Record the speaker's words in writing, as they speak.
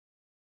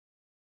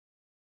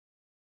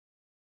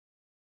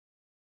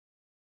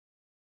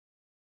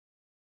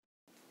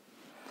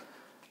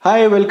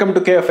Hi welcome to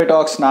KGF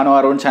tax. ನಾನು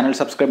Arun. Channel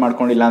subscribe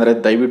ಮಾಡ್ಕೊಂಡಿಲ್ಲ ಅಂದರೆ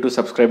ದಯವಿಟ್ಟು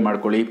ಸಬ್ಸ್ಕ್ರೈಬ್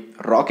ಮಾಡ್ಕೊಳ್ಳಿ.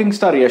 ರಾಕಿಂಗ್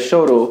ಸ್ಟಾರ್ ಯಶ್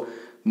ಅವರು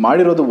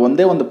ಮಾಡಿರೋದು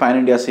ಒಂದೇ ಒಂದು PAN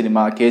India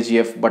cinema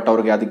KGF. But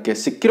ಅವ್ರಿಗೆ ಅದಕ್ಕೆ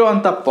ಸಿಕ್ಕಿರೋ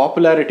ಅಂಥ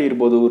ಪಾಪ್ಯುಲಾರಿಟಿ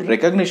ಇರ್ಬೋದು,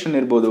 ರೆಕಗ್ನಿಷನ್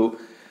ಇರ್ಬೋದು,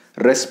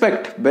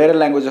 ರೆಸ್ಪೆಕ್ಟ್, ಬೇರೆ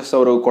ಲ್ಯಾಂಗ್ವೇಜಸ್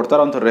ಅವರು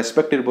ಕೊಡ್ತಾರೋಂಥ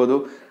ರೆಸ್ಪೆಕ್ಟ್ ಇರ್ಬೋದು.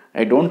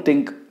 I don't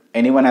think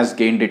anyone has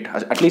gained it.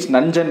 At least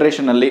ನನ್ನ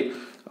ಜನ್ರೇಷನಲ್ಲಿ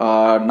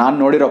ನಾನು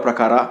ನೋಡಿರೋ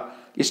ಪ್ರಕಾರ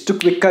ಇಷ್ಟು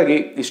ಕ್ವಿಕ್ಕಾಗಿ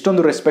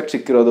ಇಷ್ಟೊಂದು ರೆಸ್ಪೆಕ್ಟ್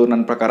ಸಿಕ್ಕಿರೋದು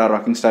ನನ್ನ ಪ್ರಕಾರ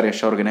ರಾಕಿಂಗ್ ಸ್ಟಾರ್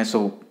ಯಶ್ ಅವ್ರಿಗೆ. So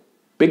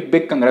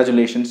big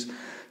congratulations.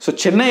 ಸೊ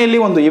ಚೆನ್ನೈಯಲ್ಲಿ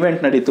ಒಂದು ಈವೆಂಟ್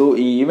ನಡೀತು.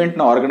 ಈ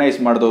ಈವೆಂಟ್ನ ಆರ್ಗನೈಸ್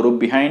ಮಾಡಿದವರು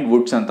ಬಿಹೈಂಡ್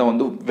ವುಡ್ಸ್ ಅಂತ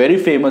ಒಂದು very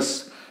famous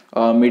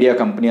media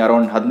company.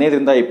 Around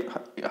 15ರಿಂದ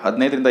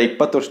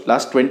 20 ವರ್ಷ,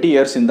 ಲಾಸ್ಟ್ 20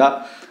 ಇಯರ್ಸಿಂದ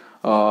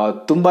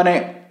ತುಂಬಾ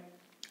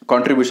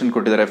ಕಾಂಟ್ರಿಬ್ಯೂಷನ್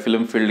ಕೊಟ್ಟಿದ್ದಾರೆ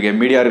ಫಿಲ್ಮ್ ಫೀಲ್ಡ್ಗೆ.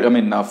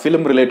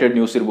 ಫಿಲ್ಮ್ ರಿಲೇಟೆಡ್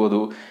ನ್ಯೂಸ್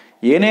ಇರ್ಬೋದು,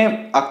 ಏನೇ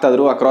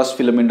ಆಗ್ತಾಯಿದ್ರು across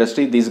film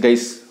industry, these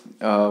guys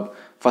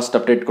first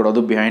update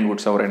ಕೊಡೋದು ಬಿಹೈಂಡ್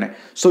ವುಡ್ಸ್ ಅವರೇನೆ.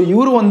 ಸೊ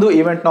ಇವರು ಒಂದು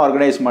ಈವೆಂಟ್ನ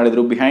ಆರ್ಗನೈಸ್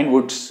ಮಾಡಿದರು. ಬಿಹೈಂಡ್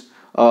ವುಡ್ಸ್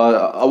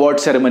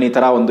ಅವಾರ್ಡ್ ಸೆರೆಮನಿ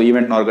ಥರ ಒಂದು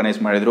ಈವೆಂಟ್ನ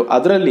ಆರ್ಗನೈಸ್ ಮಾಡಿದರು.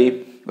 ಅದರಲ್ಲಿ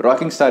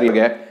rocking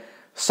ಸ್ಟಾರ್ಗೆ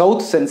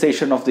south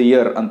sensation of the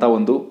year ಅಂತ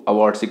ಒಂದು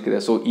ಅವಾರ್ಡ್ ಸಿಕ್ಕಿದೆ.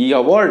 ಸೊ ಈ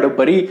ಅವಾರ್ಡ್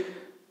ಬರೀ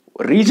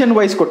region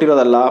wise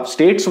ಕೊಟ್ಟಿರೋದಲ್ಲ,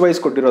 States wise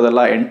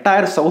ಕೊಟ್ಟಿರೋದಲ್ಲ,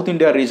 entire south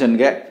India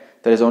ರೀಜನ್ಗೆ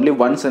there is only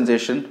one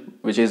sensation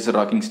which is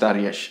rocking star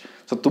Yash.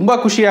 So ತುಂಬ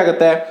ಖುಷಿ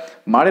ಆಗುತ್ತೆ.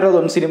 ಮಾಡಿರೋದು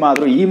ಒಂದು ಸಿನಿಮಾ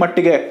ಆದರೂ ಈ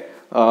ಮಟ್ಟಿಗೆ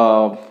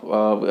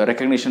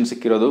ರೆಕಗ್ನಿಷನ್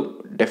ಸಿಕ್ಕಿರೋದು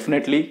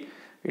definitely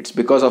it's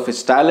because of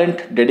his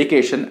talent,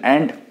 dedication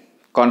and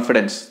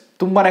confidence.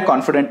 ತುಂಬಾ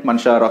ಕಾನ್ಫಿಡೆಂಟ್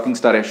ಮನುಷ್ಯ ರಾಕಿಂಗ್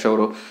ಸ್ಟಾರ್ ಯಶ್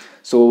ಅವರು.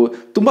 ಸೊ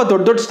ತುಂಬ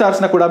ದೊಡ್ಡ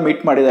ಸ್ಟಾರ್ಸ್ನ ಕೂಡ ಮೀಟ್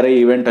ಮಾಡಿದ್ದಾರೆ ಈ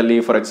ಇವೆಂಟಲ್ಲಿ.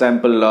 For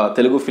example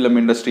Telugu film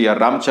ಇಂಡಸ್ಟ್ರಿಯ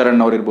Ram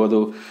Charan ಅವ್ರು ಇರ್ಬೋದು,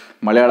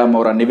 ಮಲಯಾಳಂ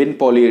ಅವರ ನಿವಿನ್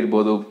ಪಾಲಿ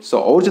ಇರ್ಬೋದು. ಸೊ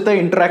ಅವ್ರ ಜೊತೆ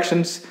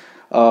ಇಂಟ್ರಾಕ್ಷನ್ಸ್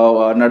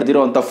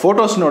ನಡೆದಿರೋ ಅಂಥ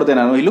ಫೋಟೋಸ್ ನೋಡಿದೆ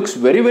ನಾನು. ಈ ಲುಕ್ಸ್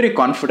ವೆರಿ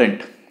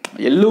ಕಾನ್ಫಿಡೆಂಟ್.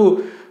 ಎಲ್ಲೂ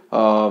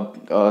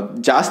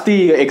ಜಾಸ್ತಿ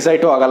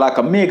ಎಕ್ಸೈಟು ಆಗಲ್ಲ,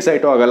 ಕಮ್ಮಿ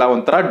ಎಕ್ಸೈಟು ಆಗಲ್ಲ.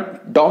 ಒಂಥರ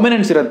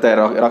ಡಾಮಿನೆನ್ಸ್ ಇರುತ್ತೆ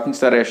ರಾಕಿಂಗ್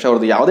ಸ್ಟಾರ್ ಯಶ್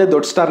ಅವ್ರದ್ದು. ಯಾವುದೇ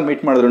ದೊಡ್ಡ ಸ್ಟಾರ್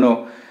ಮೀಟ್ ಮಾಡಿದ್ರು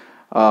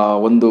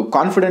ಒಂದು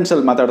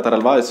ಕಾನ್ಫಿಡೆನ್ಸಲ್ಲಿ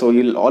ಮಾತಾಡ್ತಾರಲ್ವಾ. So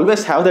will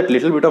always have that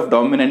little bit of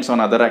dominance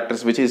on other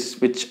actors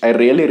which I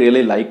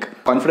really like.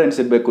 Confidence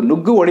ಇರಬೇಕು,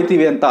 ನುಗ್ಗು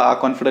ಹೊಡಿತೀವಿ ಅಂತ ಆ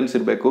ಕಾನ್ಫಿಡೆನ್ಸ್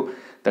ಇರಬೇಕು.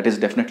 That is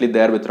definitely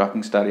there with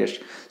rocking star Yash.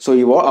 So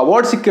ಈ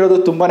ಅವಾರ್ಡ್ ಸಿಕ್ಕಿರೋದು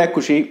ತುಂಬಾ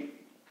ಖುಷಿ.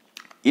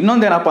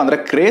 ಇನ್ನೊಂದೇನಪ್ಪ ಅಂದರೆ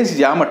ಕ್ರೇಜ್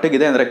ಯಾವ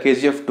ಮಟ್ಟಿಗಿದೆ ಅಂದರೆ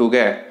KGF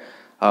 2ಗೆ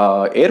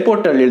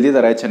ಏರ್ಪೋರ್ಟಲ್ಲಿ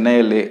ಇಳಿದಿದ್ದಾರೆ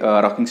ಚೆನ್ನೈಯಲ್ಲಿ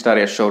ರಾಕಿಂಗ್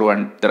ಸ್ಟಾರ್ ಯಶ್ ಅವರು.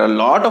 And there are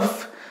lot of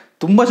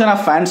ತುಂಬ ಜನ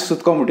ಫ್ಯಾನ್ಸ್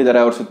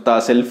ಸುತ್ಕೊಂಡ್ಬಿಟ್ಟಿದ್ದಾರೆ ಅವ್ರ ಸುತ್ತ,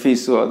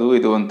 ಸೆಲ್ಫೀಸು ಅದು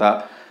ಇದು ಅಂತ.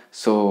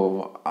 ಸೊ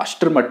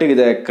ಅಷ್ಟರ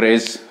ಮಟ್ಟಿಗಿದೆ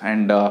ಕ್ರೇಜ್.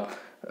 ಆ್ಯಂಡ್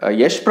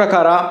ಯಶ್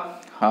ಪ್ರಕಾರ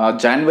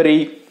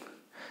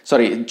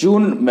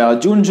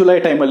ಜೂನ್ ಜುಲೈ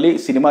ಟೈಮಲ್ಲಿ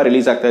ಸಿನಿಮಾ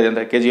ರಿಲೀಸ್ ಆಗ್ತಾ ಇದೆ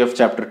ಅಂತ KGF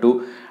Chapter 2.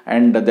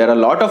 And there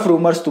are lot of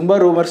rumours, ತುಂಬ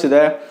ರೂಮರ್ಸ್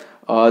ಇದೆ.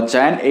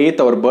 Jan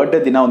 8 ಅವ್ರ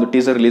ಬರ್ಡೇ ದಿನ ಒಂದು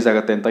ಟೀಸರ್ ರಿಲೀಸ್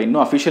ಆಗುತ್ತೆ ಅಂತ. ಇನ್ನೂ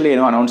ಅಫಿಷಿಯಲಿ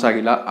ಏನೂ ಅನೌನ್ಸ್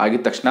ಆಗಿಲ್ಲ.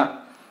 ಆಗಿದ ತಕ್ಷಣ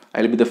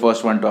I will be the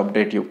first one to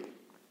update you.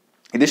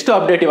 ಇದಿಷ್ಟು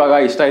ಅಪ್ಡೇಟ್ ಇವಾಗ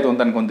ಇಷ್ಟ ಆಯಿತು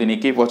ಅಂತ ಅನ್ಕೊತೀನಿ.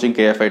 Keep watching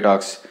KGF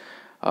tax.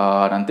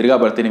 ನಾನು ತಿರ್ಗಾ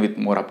ಬರ್ತೀನಿ with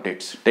more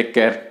updates. Take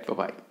care,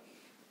 bye.